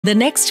the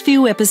next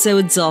few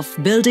episodes of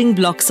Building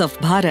Blocks of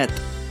Bharat,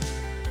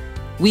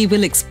 we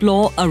will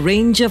explore a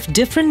range of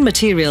different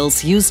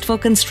materials used for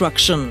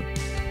construction.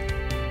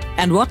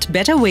 And what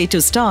better way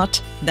to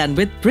start than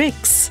with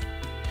bricks?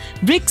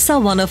 Bricks are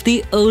one of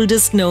the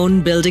oldest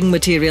known building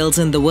materials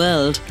in the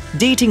world,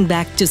 dating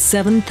back to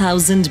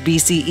 7000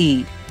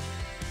 BCE.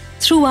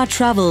 Through our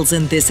travels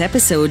in this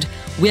episode,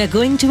 we are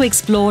going to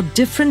explore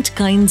different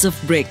kinds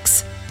of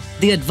bricks,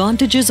 the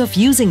advantages of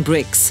using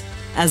bricks,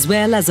 as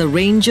well as a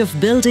range of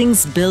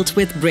buildings built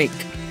with brick,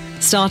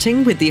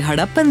 starting with the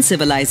Harappan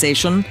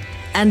civilization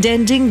and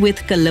ending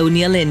with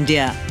colonial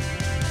India.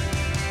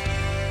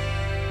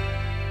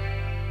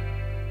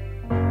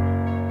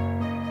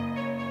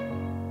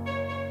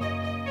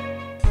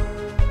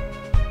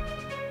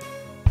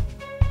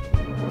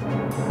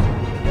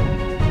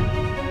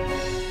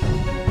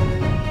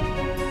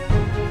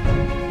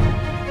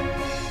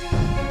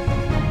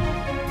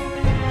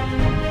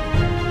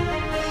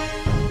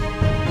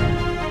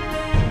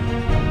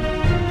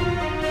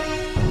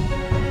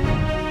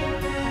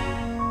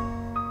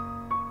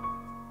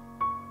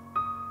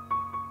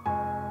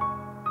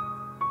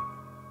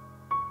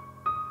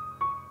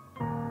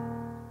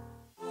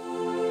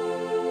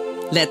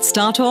 Let's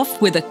start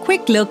off with a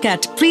quick look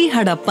at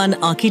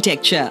pre-Harappan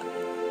architecture.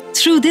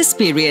 Through this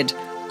period,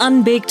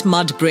 unbaked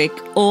mud brick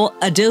or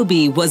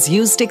adobe was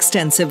used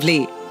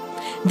extensively.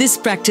 This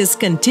practice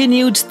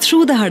continued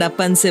through the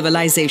Harappan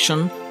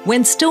civilization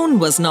when stone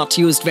was not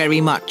used very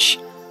much.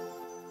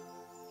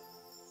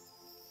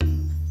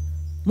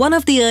 One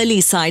of the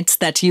early sites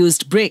that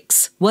used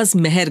bricks was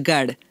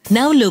Mehergarh,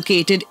 now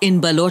located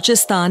in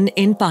Balochistan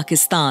in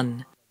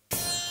Pakistan.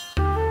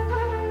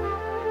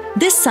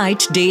 This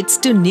site dates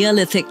to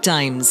Neolithic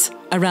times,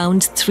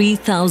 around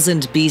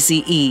 3000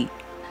 BCE.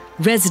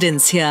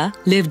 Residents here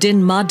lived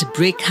in mud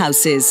brick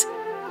houses.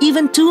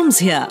 Even tombs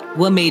here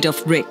were made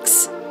of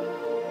bricks.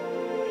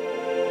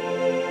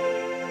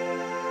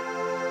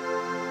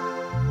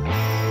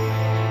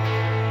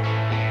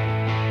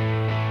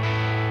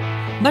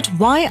 But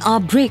why are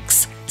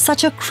bricks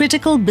such a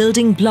critical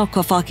building block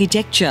of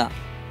architecture?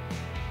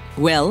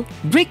 Well,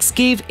 bricks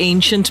gave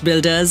ancient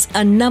builders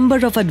a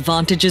number of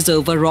advantages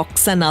over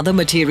rocks and other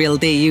material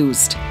they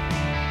used.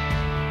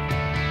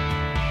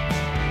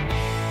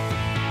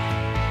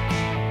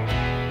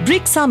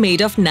 Bricks are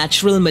made of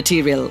natural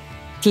material,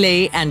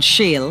 clay and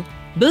shale,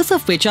 both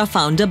of which are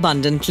found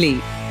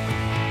abundantly.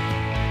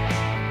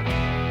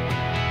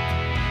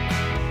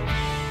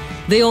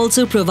 They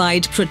also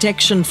provide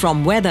protection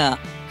from weather,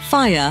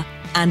 fire,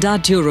 and are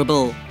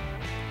durable.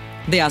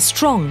 They are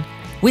strong,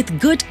 with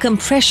good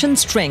compression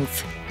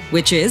strength,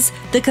 which is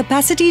the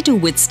capacity to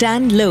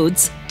withstand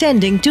loads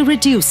tending to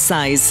reduce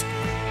size.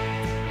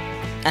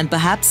 And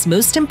perhaps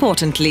most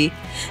importantly,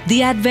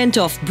 the advent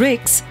of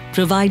bricks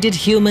provided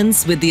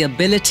humans with the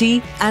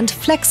ability and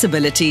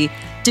flexibility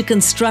to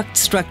construct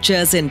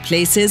structures in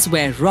places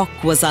where rock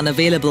was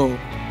unavailable.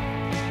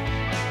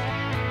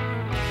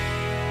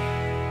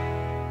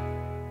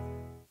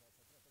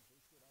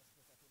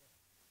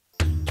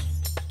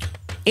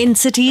 In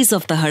cities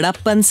of the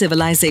Harappan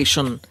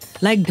civilization,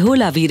 like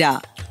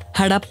Dholavira,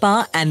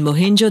 Harappa and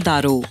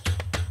Mohenjo-daro,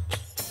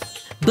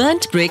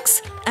 burnt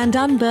bricks and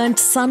unburnt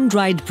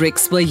sun-dried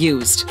bricks were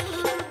used.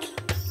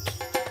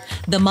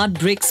 The mud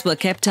bricks were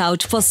kept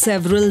out for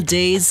several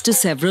days to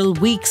several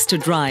weeks to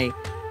dry,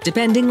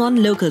 depending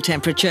on local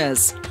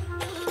temperatures.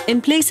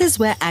 In places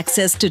where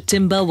access to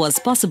timber was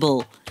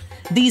possible,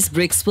 these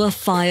bricks were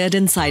fired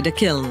inside a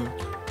kiln.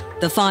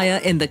 The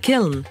fire in the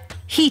kiln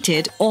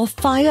heated or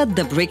fired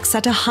the bricks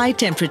at a high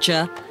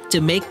temperature to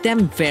make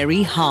them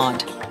very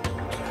hard.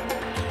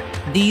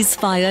 These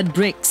fired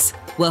bricks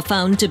were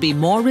found to be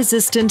more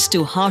resistant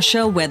to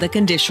harsher weather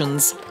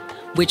conditions,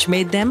 which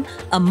made them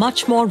a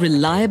much more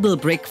reliable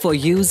brick for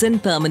use in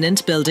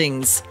permanent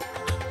buildings.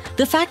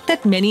 The fact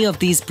that many of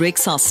these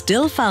bricks are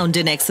still found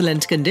in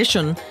excellent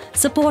condition,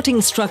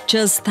 supporting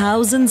structures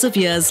thousands of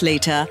years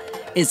later,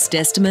 is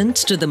testament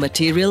to the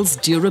material's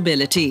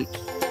durability.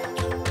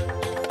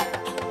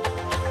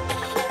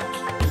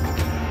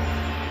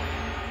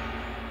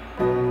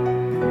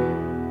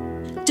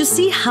 To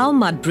see how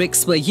mud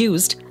bricks were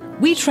used,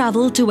 we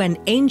travel to an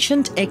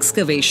ancient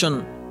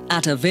excavation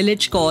at a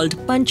village called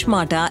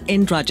Panchmata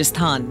in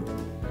Rajasthan.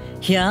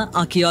 Here,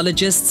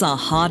 archaeologists are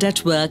hard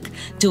at work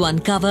to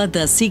uncover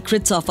the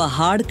secrets of a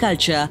hard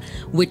culture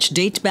which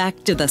date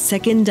back to the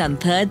 2nd and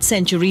 3rd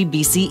century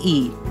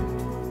BCE.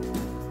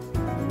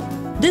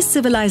 This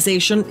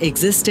civilization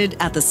existed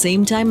at the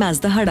same time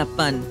as the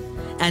Harappan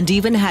and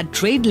even had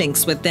trade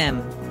links with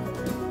them.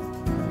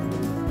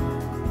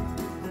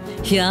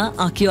 Here,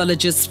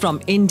 archaeologists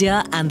from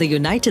India and the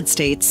United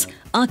States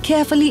are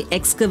carefully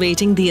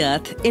excavating the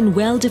earth in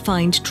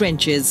well-defined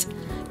trenches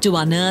to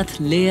unearth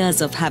layers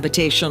of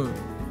habitation.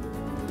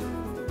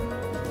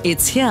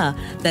 It's here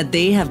that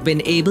they have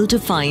been able to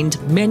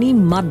find many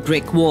mud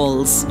brick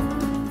walls.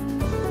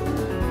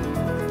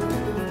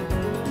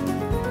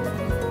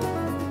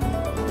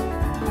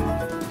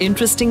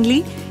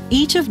 Interestingly,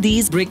 each of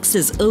these bricks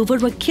is over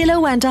 1.5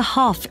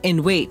 kilograms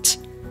in weight.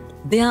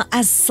 They are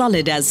as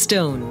solid as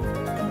stone.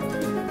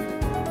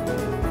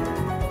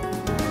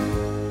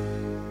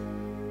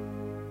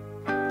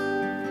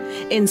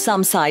 In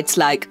some sites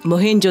like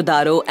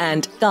Mohenjo-daro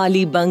and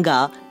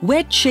Kalibanga,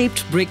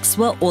 wedge-shaped bricks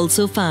were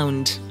also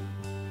found.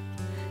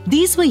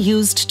 These were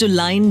used to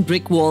line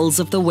brick walls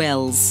of the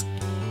wells.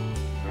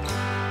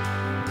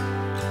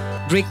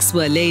 Bricks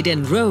were laid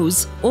in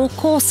rows or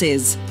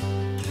courses,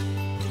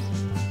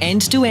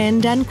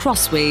 end-to-end and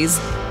crossways,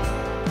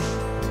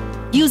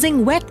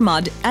 using wet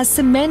mud as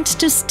cement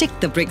to stick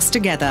the bricks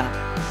together.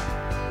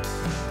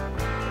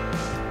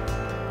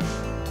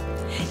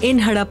 In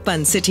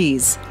Harappan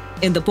cities,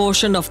 in the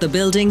portion of the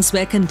buildings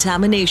where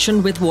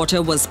contamination with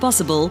water was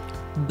possible,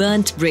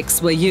 burnt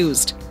bricks were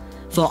used.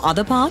 For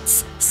other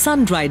parts,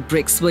 sun-dried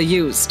bricks were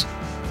used.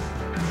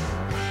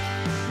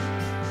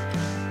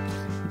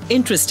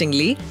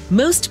 Interestingly,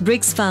 most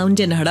bricks found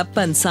in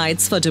Harappan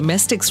sites for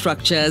domestic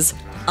structures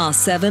are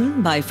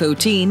 7 by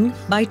 14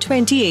 by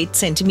 28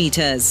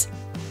 centimeters.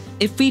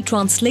 If we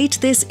translate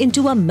this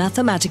into a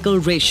mathematical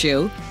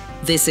ratio,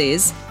 this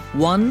is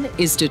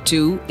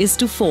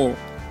 1:2:4.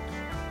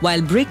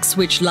 While bricks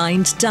which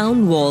lined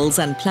town walls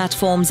and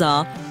platforms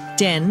are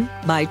 10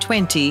 by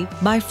 20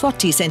 by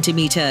 40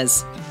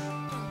 centimeters.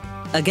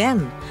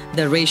 Again,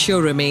 the ratio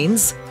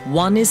remains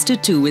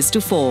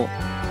 1:2:4.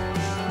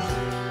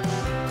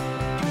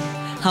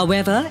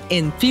 However,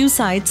 in few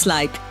sites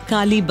like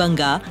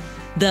Kalibanga,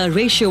 the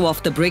ratio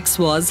of the bricks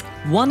was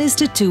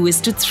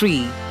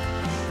 1:2:3.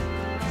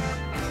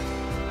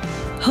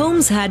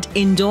 Homes had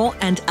indoor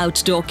and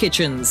outdoor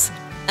kitchens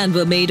and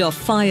were made of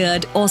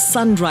fired or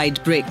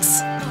sun-dried bricks.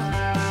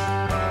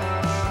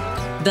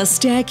 The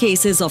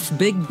staircases of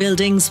big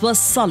buildings were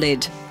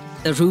solid,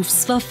 the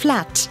roofs were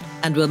flat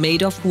and were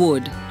made of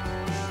wood.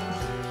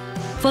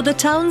 For the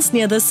towns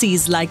near the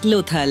seas like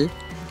Lothal,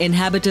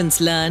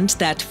 inhabitants learned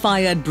that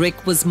fired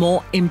brick was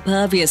more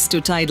impervious to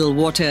tidal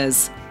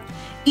waters.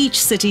 Each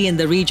city in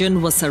the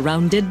region was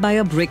surrounded by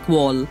a brick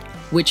wall,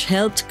 which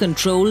helped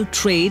control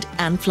trade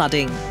and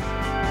flooding.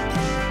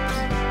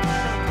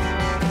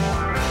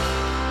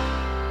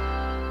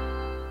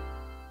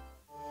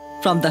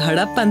 From the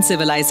Harappan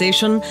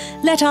civilization,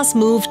 let us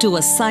move to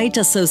a site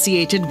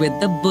associated with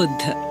the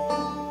Buddha.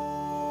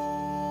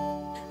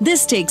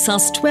 This takes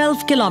us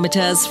 12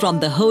 kilometers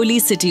from the holy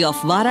city of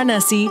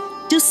Varanasi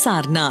to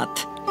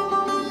Sarnath.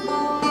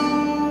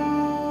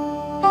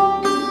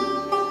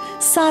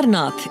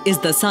 Sarnath is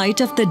the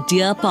site of the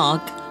deer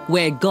park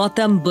where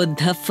Gautam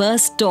Buddha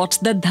first taught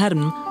the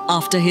Dharma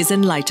after his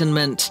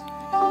enlightenment.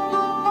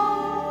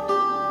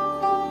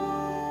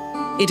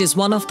 It is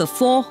one of the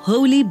 4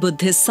 holy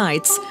Buddhist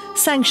sites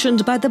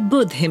sanctioned by the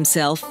Buddha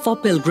himself for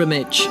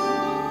pilgrimage.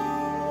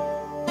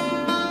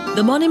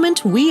 The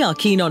monument we are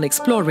keen on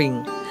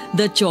exploring,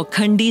 the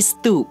Chaukhandi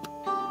Stoop.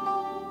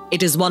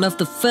 It is one of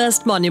the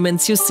first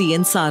monuments you see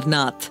in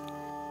Sarnath.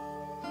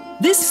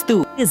 This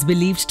stoop is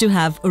believed to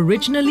have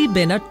originally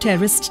been a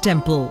terraced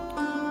temple,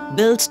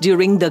 built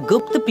during the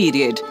Gupta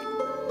period,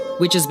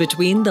 which is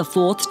between the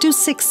 4th to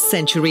 6th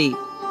century.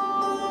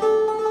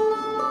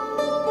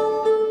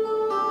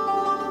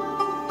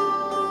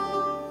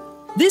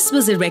 This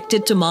was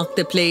erected to mark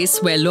the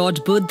place where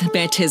Lord Buddha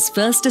met his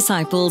first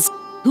disciples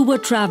who were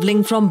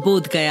travelling from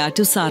Bodh Gaya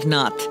to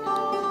Sarnath.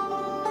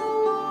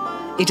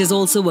 It is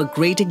also a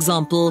great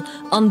example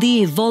on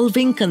the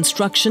evolving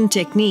construction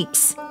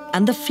techniques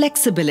and the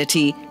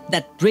flexibility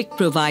that brick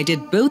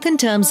provided both in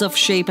terms of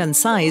shape and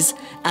size,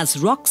 as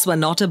rocks were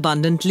not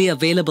abundantly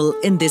available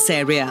in this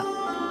area.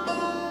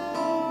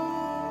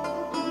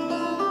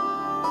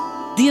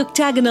 The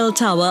octagonal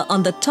tower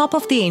on the top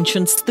of the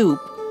ancient stoop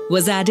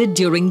was added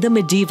during the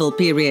medieval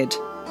period.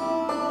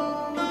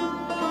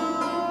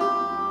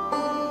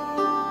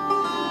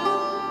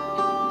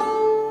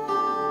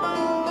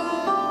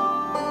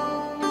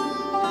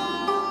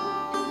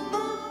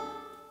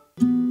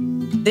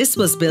 This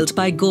was built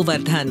by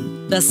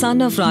Govardhan, the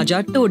son of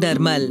Raja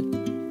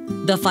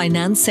Todarmal, the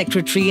finance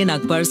secretary in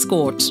Akbar's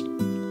court.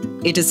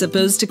 It is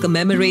supposed to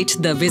commemorate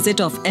the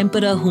visit of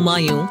Emperor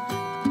Humayun,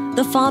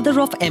 the father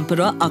of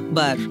Emperor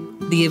Akbar.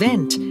 The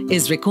event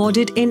is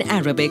recorded in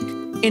Arabic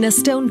in a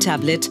stone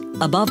tablet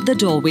above the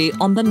doorway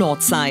on the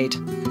north side.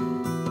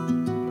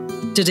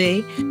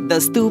 Today, the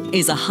stoop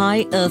is a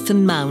high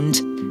earthen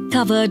mound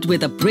covered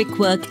with a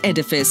brickwork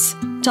edifice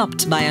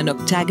topped by an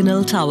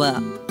octagonal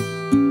tower.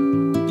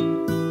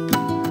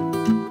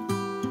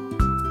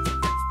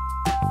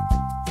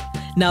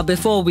 Now,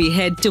 before we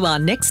head to our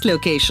next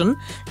location,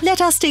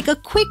 let us take a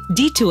quick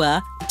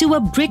detour to a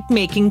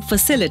brick-making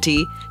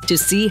facility to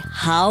see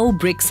how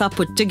bricks are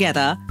put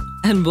together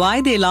and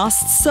why they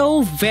last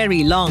so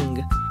very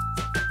long.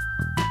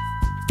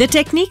 The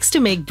techniques to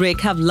make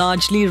brick have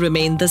largely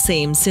remained the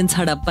same since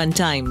Harappan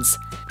times.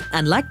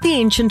 And like the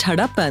ancient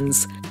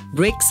Harappans,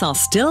 bricks are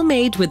still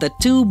made with the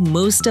 2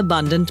 most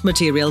abundant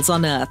materials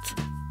on earth,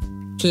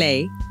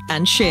 clay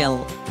and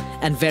shale.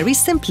 And very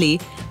simply,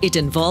 it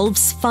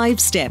involves 5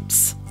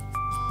 steps.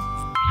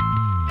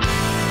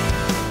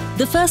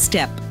 The first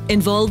step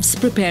involves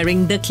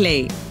preparing the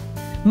clay.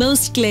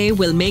 Most clay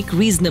will make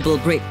reasonable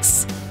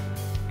bricks.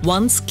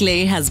 Once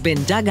clay has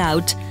been dug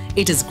out,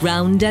 it is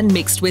ground and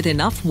mixed with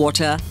enough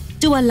water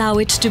to allow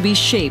it to be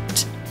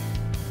shaped.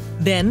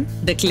 Then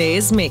the clay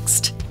is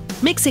mixed.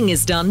 Mixing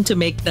is done to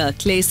make the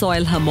clay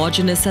soil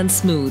homogeneous and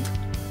smooth.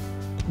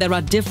 There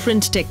are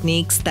different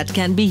techniques that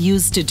can be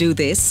used to do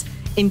this,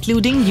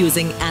 including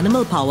using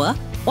animal power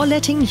or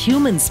letting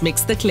humans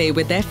mix the clay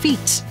with their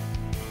feet.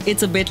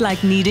 It's a bit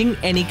like kneading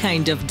any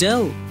kind of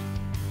dough.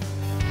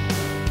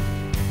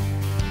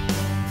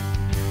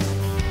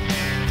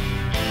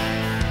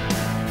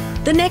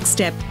 The next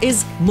step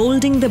is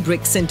molding the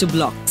bricks into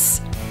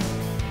blocks.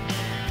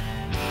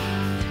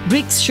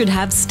 Bricks should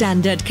have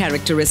standard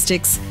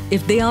characteristics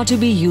if they are to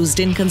be used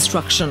in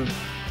construction,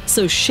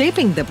 so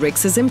shaping the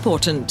bricks is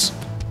important.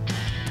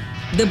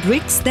 The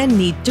bricks then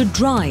need to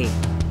dry.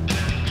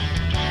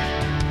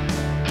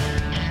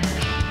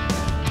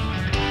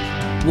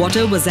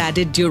 Water was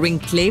added during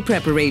clay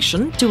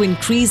preparation to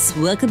increase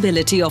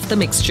workability of the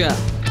mixture.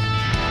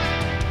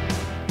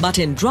 But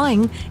in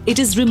drying, it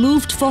is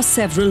removed for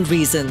several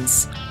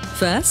reasons.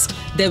 First,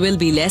 there will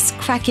be less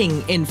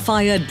cracking in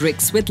fired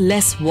bricks with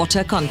less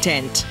water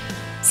content.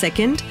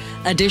 Second,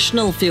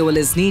 additional fuel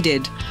is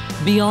needed,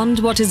 beyond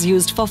what is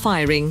used for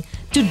firing,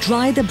 to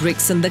dry the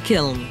bricks in the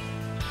kiln.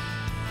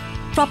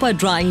 Proper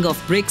drying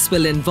of bricks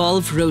will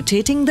involve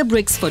rotating the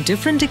bricks for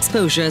different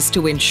exposures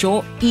to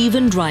ensure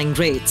even drying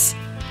rates.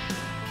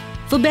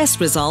 For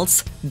best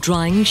results,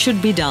 drying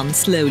should be done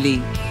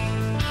slowly.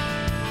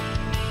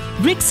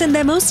 Bricks in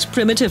their most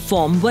primitive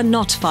form were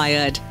not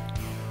fired,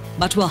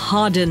 but were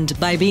hardened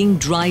by being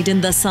dried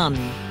in the sun.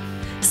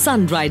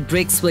 Sun-dried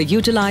bricks were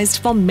utilized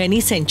for many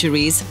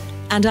centuries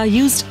and are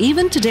used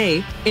even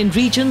today in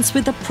regions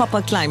with a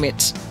proper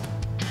climate.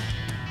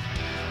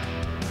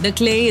 The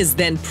clay is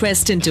then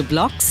pressed into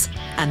blocks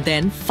and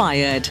then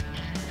fired.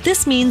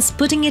 This means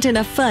putting it in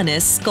a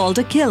furnace called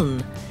a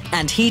kiln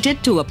and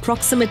heated to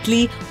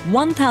approximately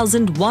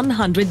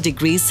 1100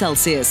 degrees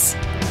Celsius.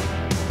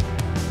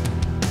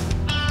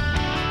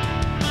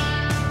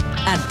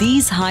 At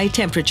these high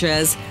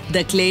temperatures,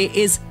 the clay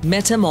is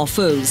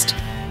metamorphosed.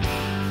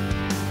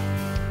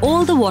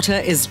 All the water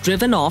is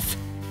driven off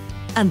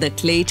and the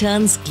clay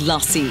turns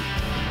glassy.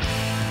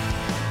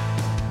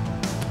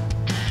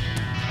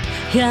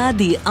 Here,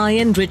 the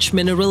iron-rich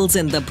minerals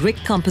in the brick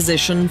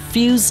composition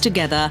fuse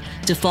together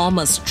to form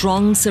a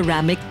strong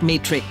ceramic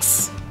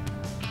matrix.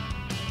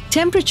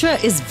 Temperature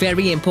is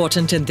very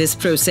important in this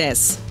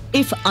process.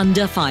 If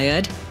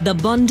under-fired, the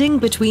bonding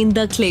between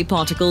the clay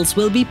particles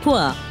will be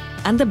poor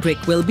and the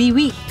brick will be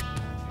weak.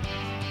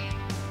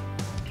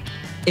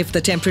 If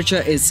the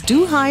temperature is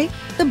too high,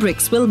 the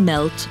bricks will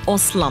melt or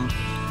slump.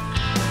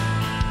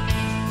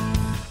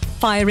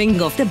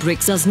 Firing of the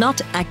bricks does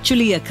not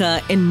actually occur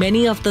in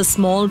many of the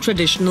small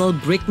traditional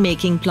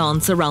brick-making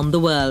plants around the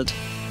world.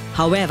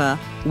 However,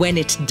 when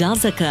it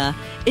does occur,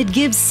 it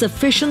gives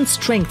sufficient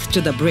strength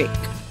to the brick.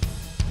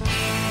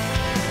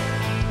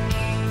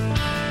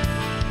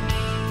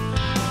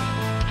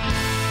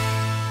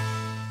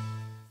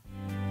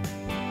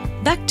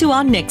 Back to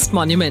our next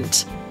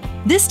monument.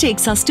 This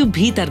takes us to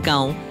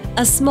Bhitargaon,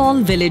 a small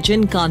village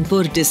in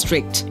Kanpur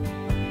district.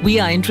 We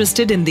are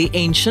interested in the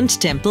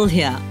ancient temple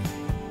here.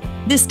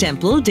 This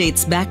temple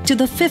dates back to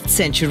the 5th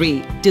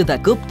century, to the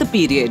Gupta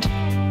period.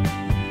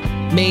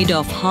 Made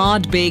of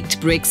hard-baked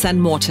bricks and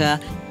mortar,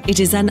 it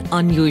is an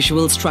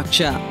unusual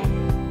structure.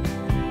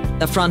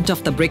 The front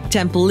of the brick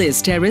temple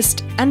is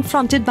terraced and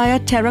fronted by a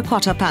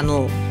terracotta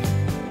panel.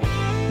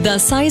 The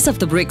size of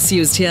the bricks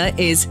used here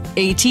is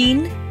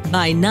 18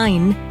 by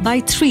 9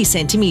 by 3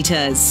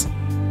 centimeters.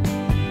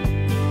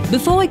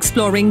 Before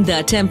exploring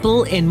the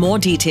temple in more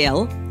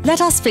detail,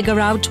 let us figure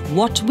out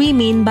what we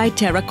mean by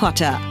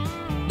terracotta.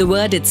 The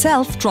word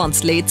itself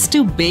translates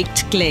to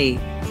baked clay.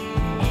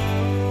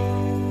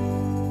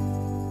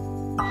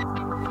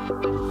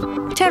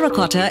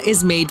 Terracotta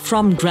is made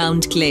from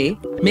ground clay,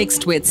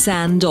 mixed with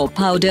sand or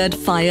powdered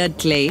fired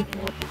clay,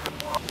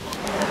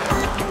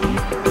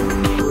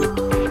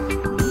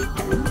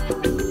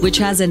 which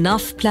has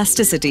enough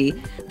plasticity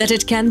that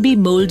it can be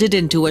molded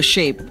into a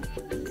shape.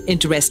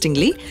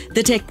 Interestingly,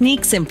 the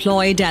techniques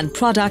employed and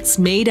products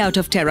made out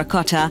of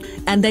terracotta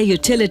and their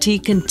utility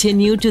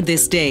continue to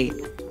this day.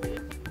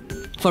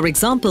 For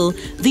example,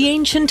 the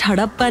ancient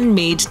Harappan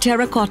made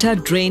terracotta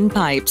drain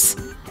pipes,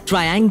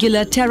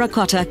 triangular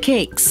terracotta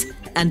cakes,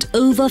 and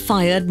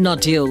over-fired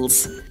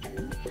nodules.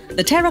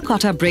 The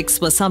terracotta bricks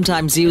were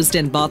sometimes used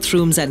in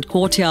bathrooms and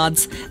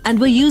courtyards and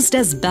were used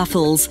as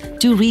baffles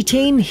to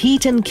retain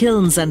heat in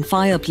kilns and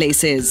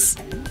fireplaces.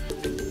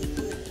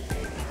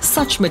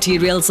 Such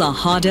materials are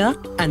harder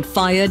and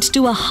fired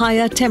to a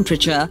higher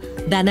temperature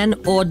than an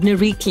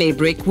ordinary clay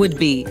brick would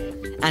be,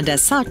 and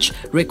as such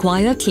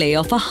require clay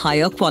of a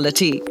higher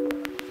quality.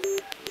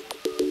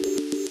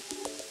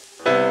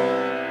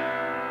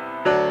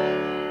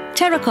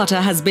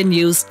 Terracotta has been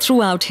used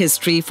throughout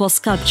history for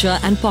sculpture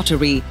and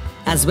pottery,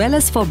 as well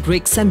as for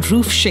bricks and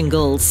roof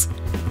shingles.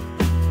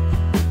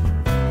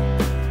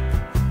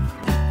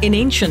 In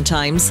ancient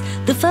times,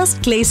 the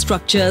first clay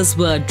structures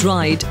were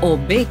dried or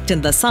baked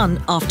in the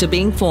sun after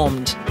being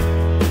formed.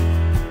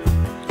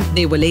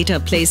 They were later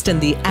placed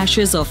in the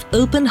ashes of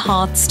open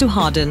hearths to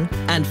harden,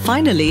 and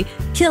finally,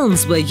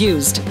 kilns were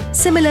used,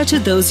 similar to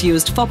those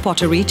used for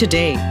pottery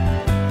today.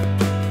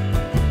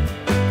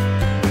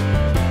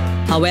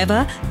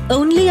 However,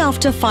 only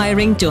after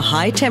firing to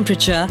high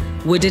temperature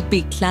would it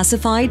be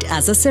classified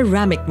as a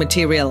ceramic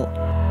material.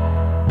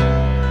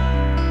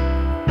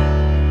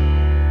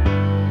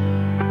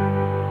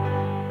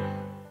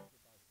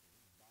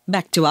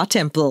 Back to our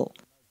temple.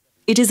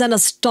 It is an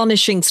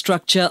astonishing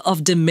structure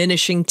of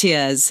diminishing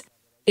tiers.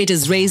 It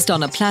is raised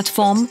on a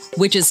platform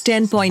which is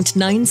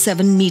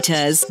 10.97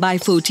 meters by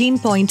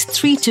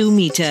 14.32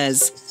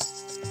 meters.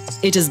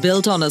 It is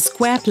built on a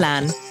square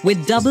plan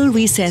with double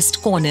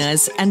recessed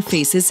corners and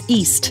faces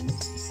east.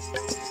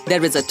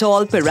 There is a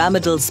tall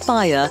pyramidal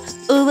spire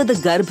over the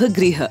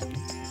Garbhagriha,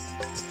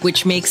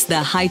 which makes the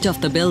height of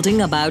the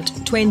building about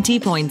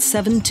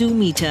 20.72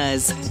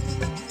 meters.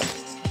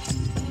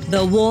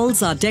 The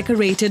walls are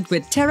decorated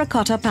with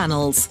terracotta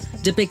panels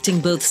depicting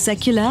both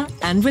secular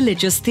and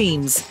religious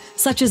themes,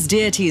 such as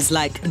deities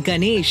like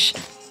Ganesh.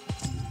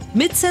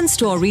 Myths and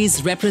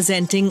stories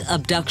representing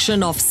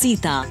abduction of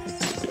Sita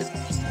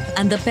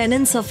and the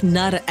penance of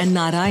Nar and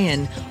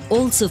Narayan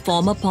also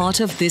form a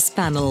part of this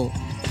panel.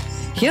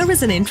 Here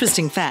is an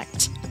interesting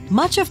fact.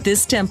 Much of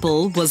this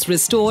temple was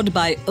restored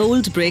by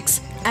old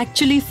bricks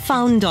actually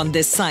found on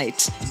this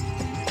site.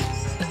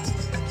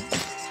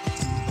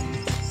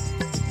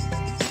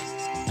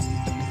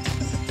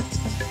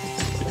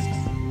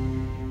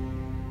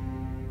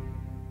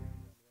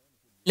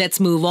 Let's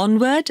move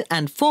onward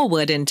and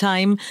forward in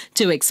time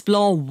to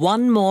explore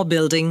one more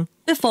building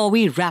before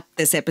we wrap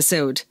this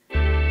episode.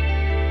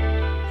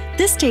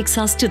 This takes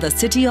us to the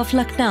city of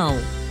Lucknow,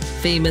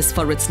 famous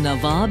for its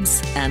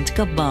nawabs and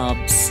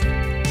kebabs.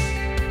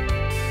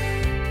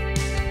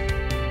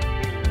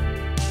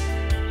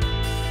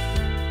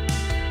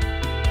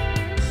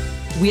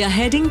 We are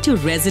heading to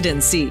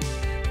Residency,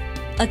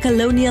 a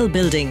colonial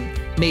building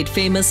made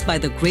famous by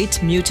the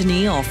Great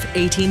Mutiny of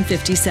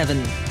 1857.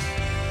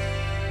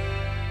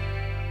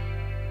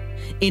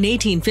 In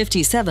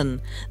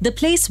 1857, the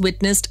place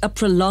witnessed a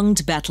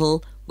prolonged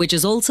battle, which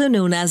is also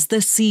known as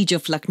the Siege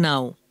of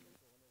Lucknow.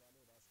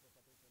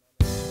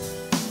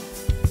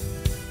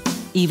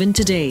 Even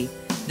today,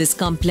 this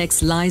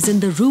complex lies in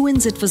the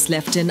ruins it was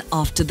left in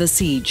after the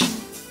siege.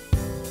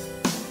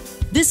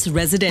 This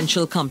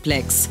residential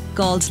complex,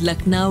 called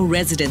Lucknow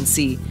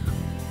Residency,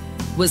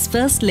 was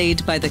first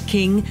laid by the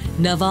king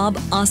Nawab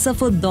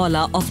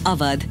Asaf-ud-Daula of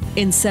Awadh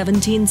in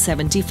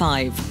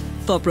 1775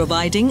 for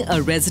providing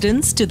a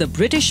residence to the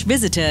British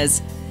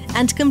visitors,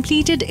 and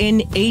completed in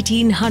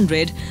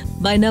 1800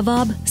 by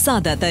Nawab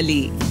Sadat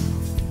Ali.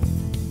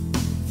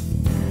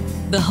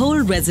 The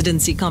whole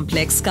residency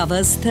complex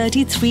covers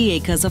 33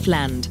 acres of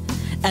land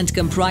and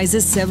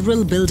comprises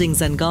several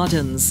buildings and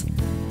gardens.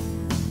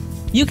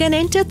 You can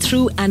enter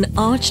through an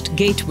arched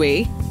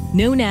gateway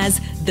known as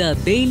the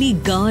Bailey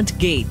Guard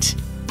Gate.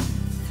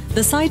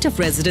 The site of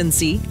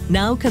Residency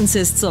now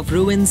consists of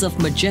ruins of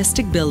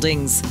majestic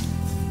buildings.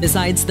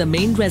 Besides the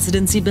main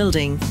residency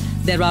building,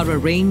 there are a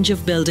range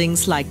of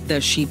buildings like the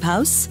Sheep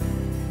House,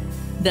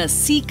 the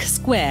Sikh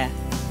Square,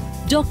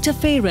 Dr.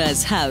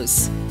 Farah's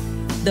house,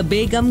 the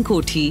Begum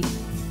Koti,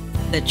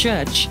 the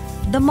church,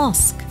 the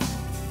mosque,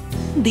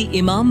 the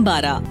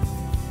Imambara,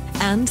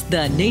 and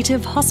the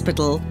native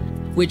hospital,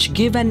 which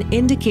give an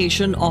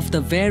indication of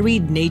the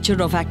varied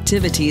nature of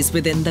activities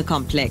within the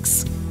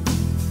complex.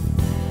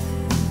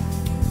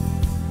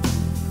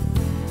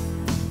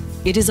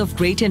 It is of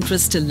great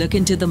interest to look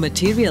into the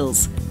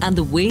materials and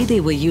the way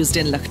they were used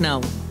in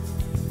Lucknow.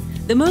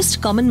 The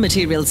most common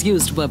materials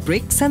used were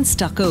bricks and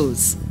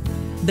stuccos.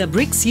 The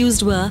bricks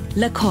used were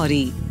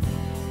lakhori.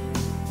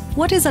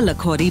 What is a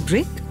lakhori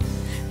brick?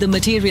 The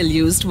material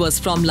used was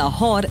from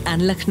Lahore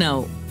and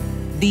Lucknow.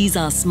 These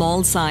are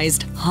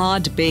small-sized,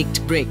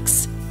 hard-baked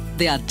bricks.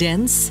 They are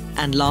dense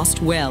and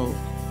last well.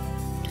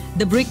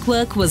 The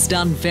brickwork was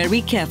done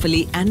very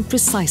carefully and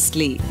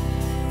precisely.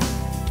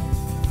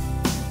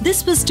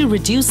 This was to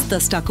reduce the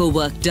stucco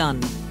work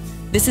done.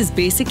 This is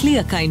basically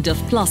a kind of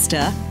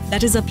plaster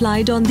that is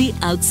applied on the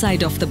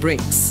outside of the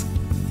bricks.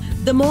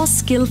 The more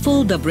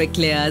skillful the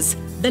bricklayers,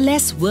 the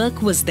less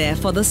work was there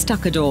for the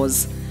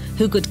stucadors,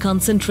 who could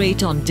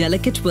concentrate on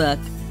delicate work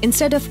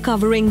instead of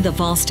covering the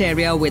vast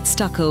area with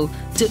stucco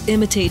to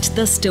imitate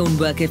the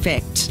stonework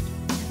effect.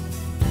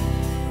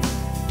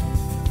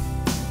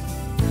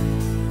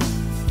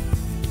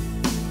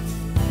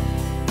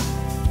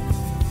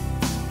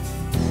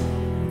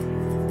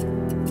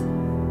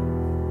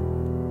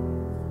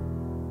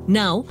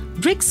 Now,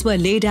 bricks were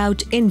laid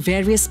out in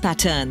various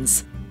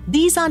patterns.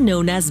 These are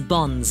known as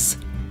bonds.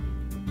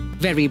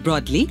 Very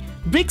broadly,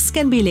 bricks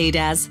can be laid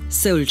as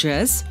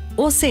soldiers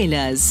or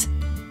sailors,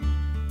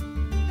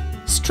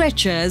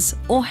 stretchers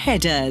or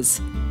headers,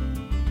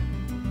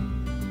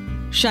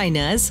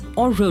 shiners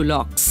or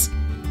rowlocks.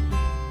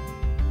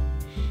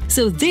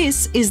 So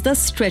this is the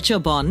stretcher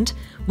bond,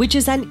 which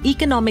is an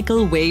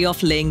economical way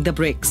of laying the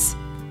bricks.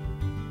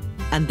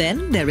 And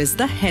then there is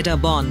the header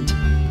bond.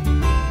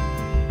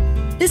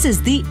 This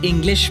is the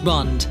English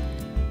bond.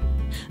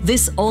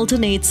 This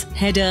alternates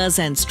headers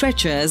and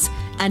stretchers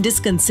and is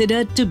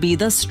considered to be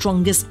the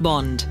strongest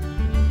bond.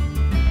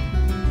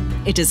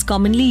 It is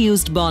commonly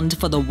used bond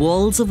for the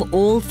walls of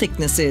all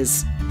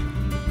thicknesses.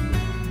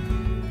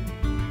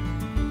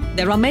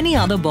 There are many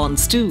other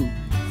bonds too: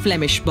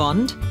 Flemish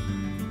bond,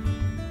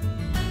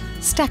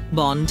 stack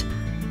bond,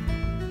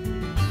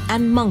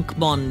 and monk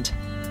bond.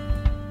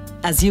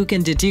 As you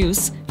can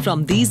deduce,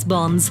 from these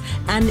bonds,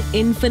 an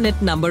infinite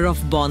number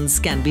of bonds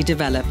can be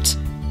developed.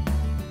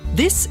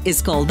 This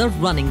is called the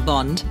running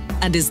bond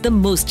and is the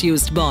most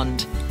used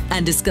bond,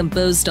 and is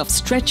composed of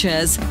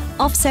stretchers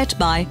offset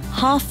by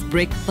half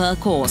brick per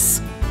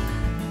course.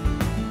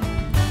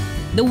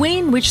 The way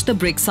in which the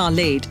bricks are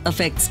laid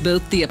affects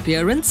both the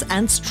appearance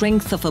and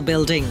strength of a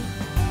building.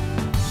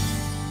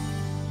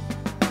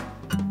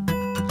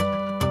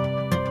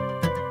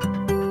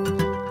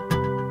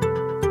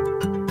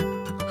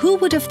 Who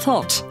would have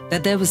thought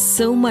that there was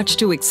so much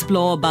to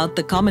explore about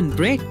the common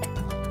brick?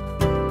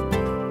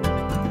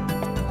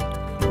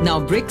 Now,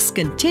 bricks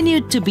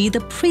continued to be the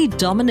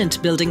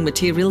predominant building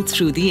material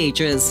through the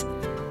ages,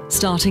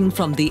 starting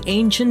from the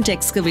ancient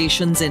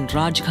excavations in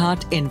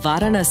Rajghat in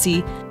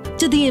Varanasi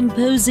to the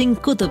imposing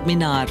Qutub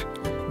Minar,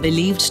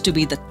 believed to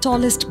be the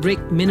tallest brick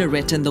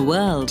minaret in the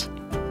world,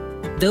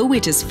 though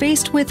it is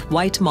faced with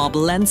white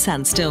marble and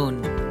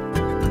sandstone.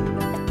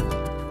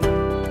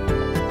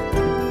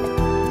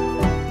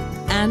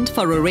 And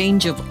for a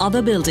range of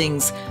other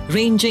buildings,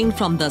 ranging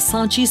from the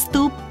Sanchi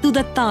Stup to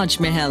the Taj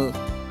Mahal,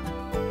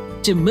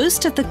 to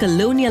most of the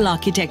colonial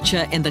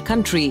architecture in the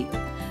country,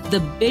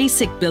 the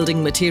basic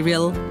building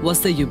material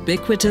was the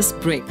ubiquitous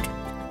brick,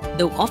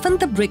 though often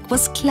the brick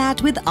was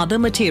clad with other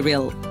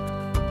material.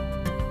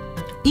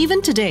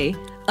 Even today,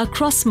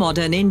 across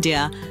modern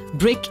India,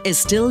 brick is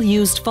still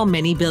used for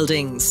many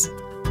buildings.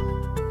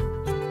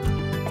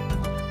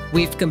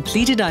 We've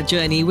completed our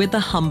journey with the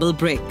humble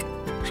brick,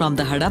 from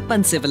the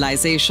Harappan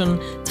civilization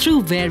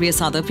through various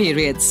other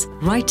periods,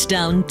 right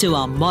down to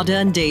our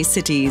modern-day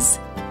cities.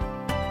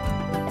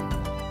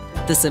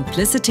 The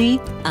simplicity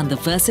and the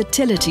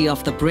versatility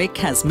of the brick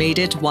has made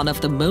it one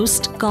of the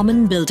most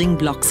common building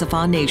blocks of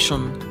our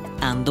nation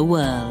and the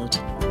world.